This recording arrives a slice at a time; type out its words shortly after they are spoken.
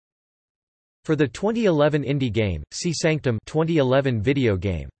For the 2011 indie game, see Sanctum 2011 video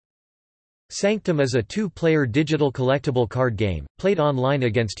game. Sanctum is a two-player digital collectible card game, played online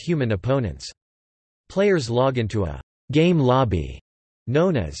against human opponents. Players log into a game lobby,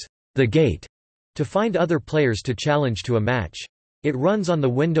 known as the Gate, to find other players to challenge to a match. It runs on the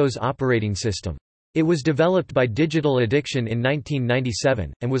Windows operating system. It was developed by Digital Addiction in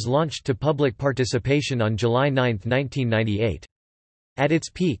 1997, and was launched to public participation on July 9, 1998. At its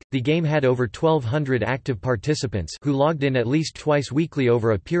peak, the game had over 1,200 active participants who logged in at least twice weekly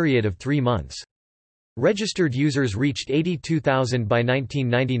over a period of 3 months. Registered users reached 82,000 by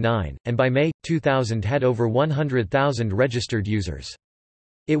 1999, and by May 2000 had over 100,000 registered users.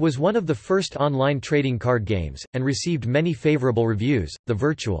 It was one of the first online trading card games, and received many favorable reviews. The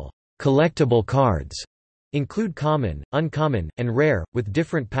virtual collectible cards include common, uncommon, and rare, with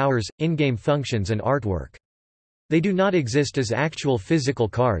different powers, in-game functions and artwork. They do not exist as actual physical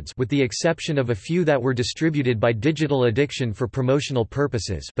cards, with the exception of a few that were distributed by Digital Addiction for promotional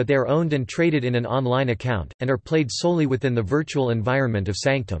purposes, but they are owned and traded in an online account, and are played solely within the virtual environment of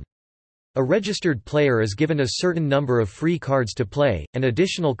Sanctum. A registered player is given a certain number of free cards to play, and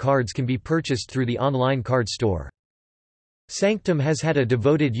additional cards can be purchased through the online card store. Sanctum has had a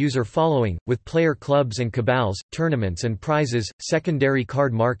devoted user following, with player clubs and cabals, tournaments and prizes, secondary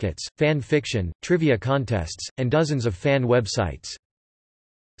card markets, fan fiction, trivia contests, and dozens of fan websites.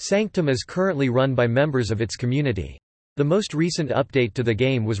 Sanctum is currently run by members of its community. The most recent update to the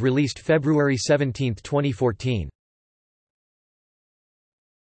game was released February 17, 2014.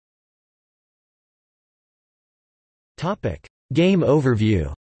 Game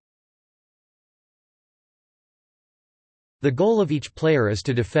overview. The goal of each player is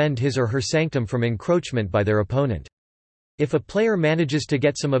to defend his or her sanctum from encroachment by their opponent. If a player manages to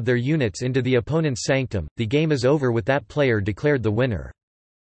get some of their units into the opponent's sanctum, the game is over with that player declared the winner.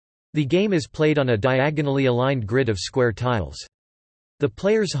 The game is played on a diagonally aligned grid of square tiles. The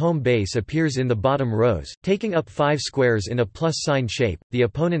player's home base appears in the bottom rows, taking up 5 squares in a plus sign shape. The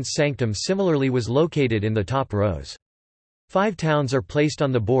opponent's sanctum similarly was located in the top rows. 5 towns are placed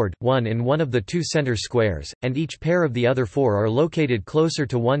on the board, one in one of the 2 center squares, and each pair of the other 4 are located closer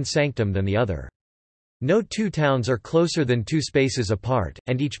to one sanctum than the other. No 2 towns are closer than 2 spaces apart,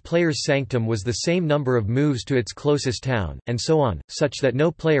 and each player's sanctum was the same number of moves to its closest town, and so on, such that no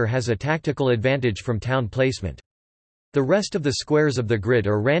player has a tactical advantage from town placement. The rest of the squares of the grid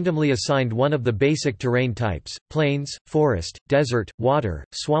are randomly assigned one of the basic terrain types: plains, forest, desert, water,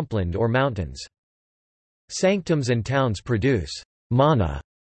 swampland or mountains. Sanctums and towns produce mana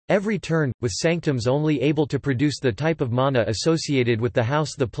every turn, with sanctums only able to produce the type of mana associated with the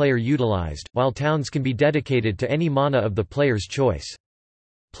house the player utilized, while towns can be dedicated to any mana of the player's choice.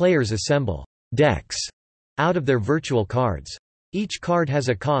 Players assemble decks out of their virtual cards. Each card has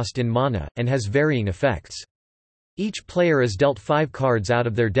a cost in mana, and has varying effects. Each player is dealt 5 cards out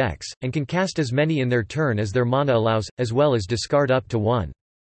of their decks, and can cast as many in their turn as their mana allows, as well as discard up to 1.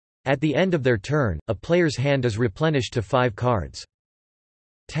 At the end of their turn, a player's hand is replenished to 5 cards.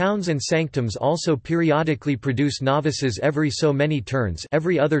 Towns and sanctums also periodically produce novices every so many turns,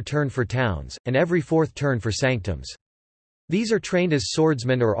 every other turn for towns, and every 4th turn for sanctums. These are trained as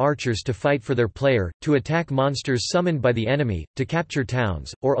swordsmen or archers to fight for their player, to attack monsters summoned by the enemy, to capture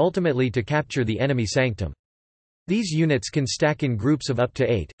towns, or ultimately to capture the enemy sanctum. These units can stack in groups of up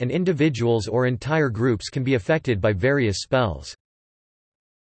to 8, and individuals or entire groups can be affected by various spells.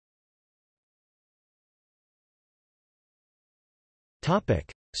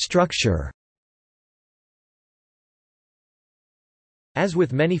 Structure. As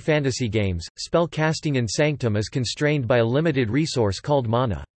with many fantasy games, spell casting in Sanctum is constrained by a limited resource called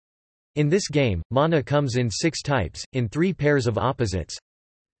mana. In this game, mana comes in 6 types, in 3 pairs of opposites: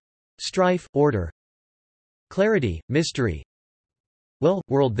 strife, order; clarity, mystery;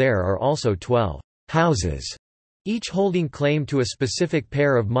 world. There are also 12 houses, each holding claim to a specific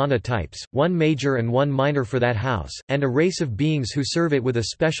pair of mana types, 1 major and 1 minor for that house, and a race of beings who serve it with a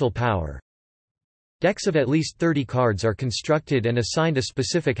special power. Decks of at least 30 cards are constructed and assigned a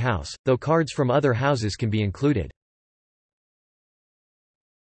specific house, though cards from other houses can be included.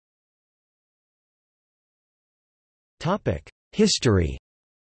 History.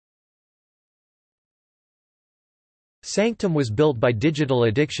 Sanctum was built by Digital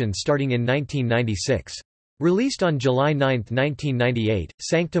Addiction starting in 1996. Released on July 9, 1998,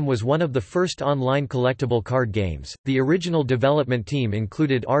 Sanctum was one of the first online collectible card games. The original development team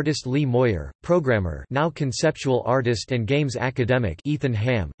included artist Lee Moyer, programmer, now conceptual artist and games academic Ethan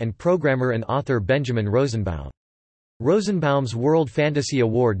Hamm, and programmer and author Benjamin Rosenbaum. Rosenbaum's World Fantasy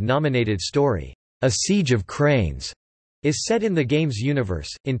Award nominated story, A Siege of Cranes, is set in the game's universe.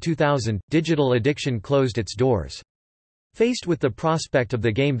 In 2000, Digital Addiction closed its doors. Faced with the prospect of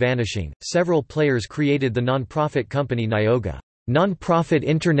the game vanishing, several players created the non-profit company Nyoga, Non-Profit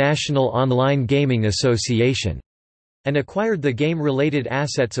International Online Gaming Association, and acquired the game-related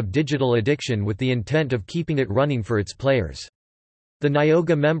assets of Digital Addiction with the intent of keeping it running for its players. The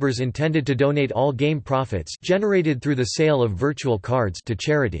Nyoga members intended to donate all game profits generated through the sale of virtual cards to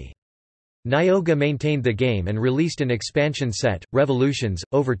charity. Nyoga maintained the game and released an expansion set, Revolutions.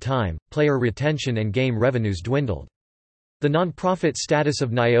 Over time, player retention and game revenues dwindled. The non-profit status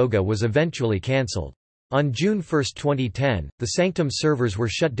of Nyoga was eventually cancelled. On June 1, 2010, the Sanctum servers were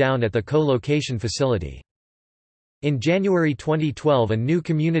shut down at the co-location facility. In January 2012, a new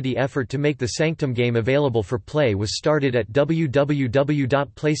community effort to make the Sanctum game available for play was started at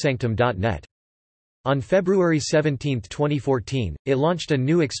www.playsanctum.net. On February 17, 2014, it launched a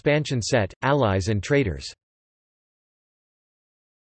new expansion set, Allies and Traitors.